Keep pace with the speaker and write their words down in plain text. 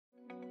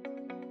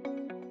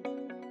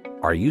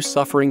Are you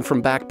suffering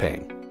from back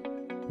pain?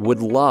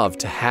 Would love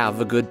to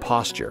have a good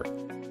posture?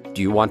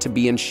 Do you want to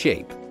be in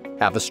shape,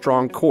 have a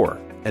strong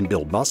core, and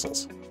build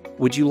muscles?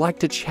 Would you like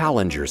to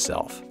challenge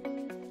yourself?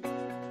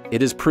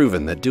 It is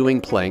proven that doing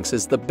planks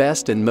is the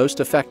best and most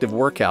effective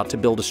workout to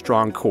build a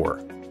strong core,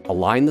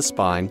 align the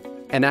spine,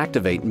 and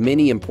activate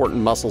many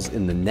important muscles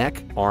in the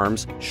neck,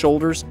 arms,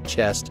 shoulders,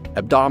 chest,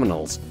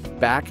 abdominals,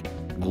 back,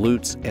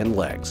 glutes, and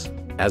legs.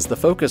 As the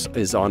focus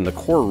is on the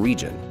core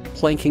region,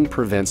 planking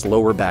prevents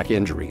lower back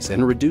injuries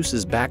and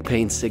reduces back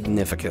pain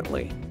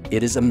significantly.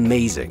 It is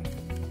amazing.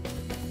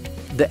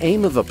 The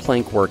aim of a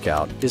plank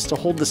workout is to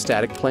hold the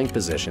static plank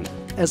position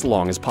as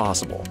long as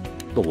possible.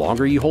 The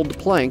longer you hold the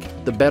plank,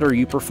 the better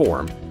you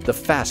perform, the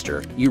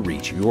faster you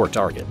reach your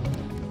target.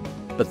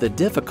 But the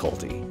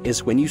difficulty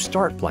is when you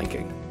start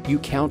planking, you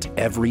count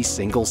every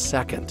single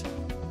second.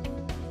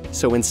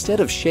 So instead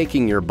of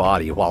shaking your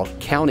body while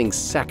counting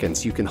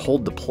seconds you can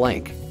hold the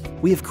plank,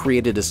 we have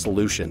created a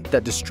solution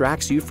that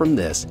distracts you from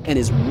this and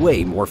is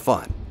way more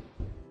fun.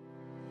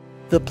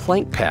 The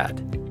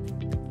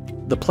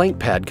Plankpad. The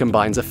Plankpad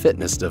combines a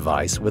fitness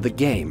device with a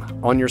game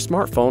on your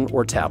smartphone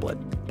or tablet.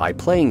 By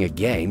playing a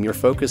game, your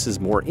focus is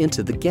more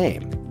into the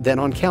game than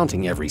on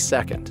counting every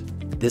second.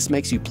 This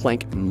makes you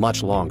plank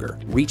much longer,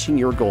 reaching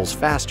your goals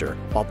faster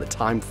while the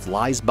time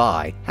flies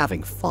by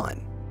having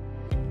fun.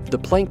 The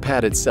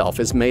Plankpad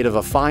itself is made of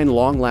a fine,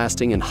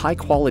 long-lasting, and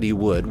high-quality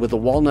wood with a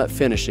walnut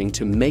finishing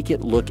to make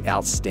it look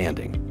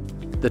outstanding.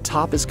 The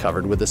top is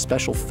covered with a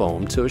special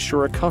foam to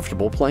assure a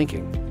comfortable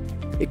planking.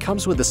 It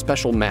comes with a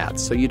special mat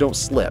so you don't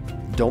slip,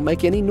 don't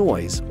make any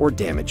noise, or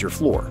damage your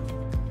floor.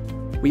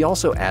 We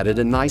also added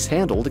a nice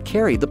handle to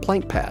carry the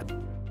Plankpad.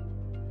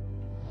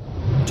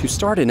 To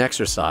start an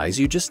exercise,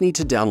 you just need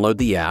to download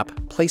the app,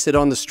 place it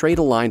on the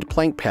straight-aligned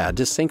Plankpad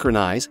to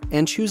synchronize,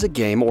 and choose a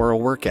game or a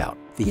workout.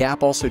 The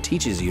app also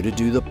teaches you to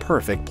do the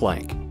perfect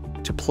plank.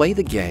 To play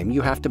the game,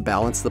 you have to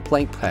balance the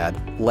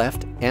Plankpad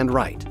left and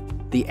right.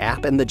 The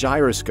app and the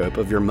gyroscope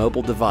of your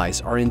mobile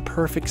device are in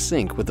perfect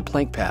sync with the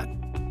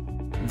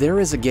Plankpad. There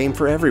is a game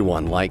for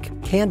everyone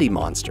like Candy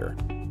Monster,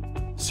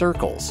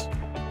 Circles,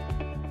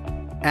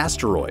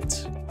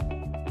 Asteroids,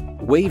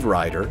 Wave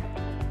Rider,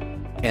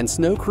 and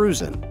Snow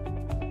Cruisin'.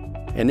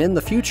 And in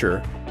the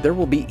future, there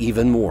will be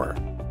even more.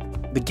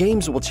 The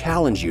games will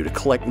challenge you to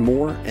collect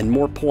more and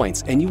more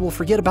points, and you will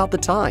forget about the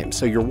time,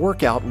 so your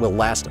workout will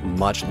last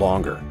much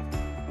longer.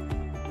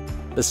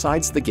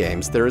 Besides the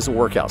games, there is a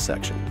workout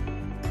section.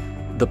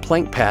 The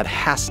Plankpad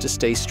has to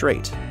stay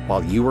straight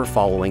while you are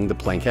following the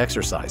plank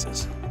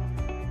exercises.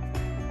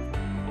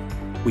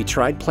 We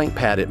tried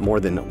Plankpad at more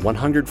than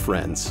 100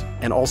 friends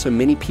and also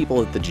many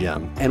people at the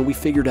gym, and we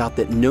figured out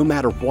that no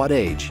matter what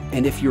age,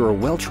 and if you are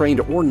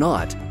well-trained or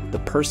not, the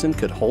person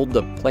could hold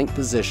the plank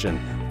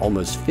position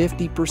almost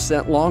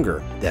 50%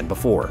 longer than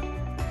before.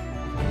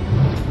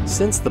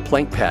 Since the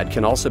Plankpad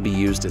can also be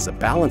used as a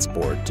balance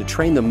board to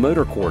train the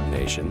motor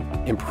coordination,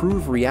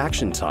 improve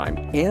reaction time,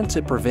 and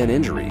to prevent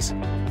injuries,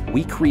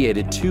 we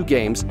created 2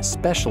 games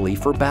specially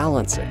for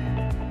balancing.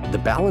 The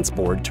balance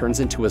board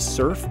turns into a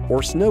surf or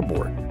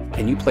snowboard,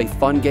 and you play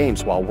fun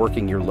games while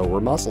working your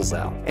lower muscles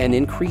out and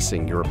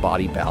increasing your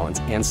body balance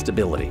and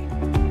stability.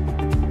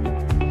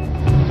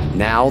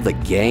 Now the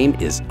game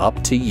is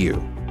up to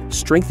you.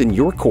 Strengthen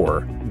your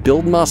core,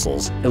 build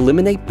muscles,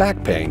 eliminate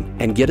back pain,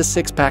 and get a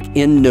six-pack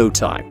in no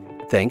time,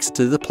 thanks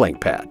to the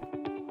Plankpad.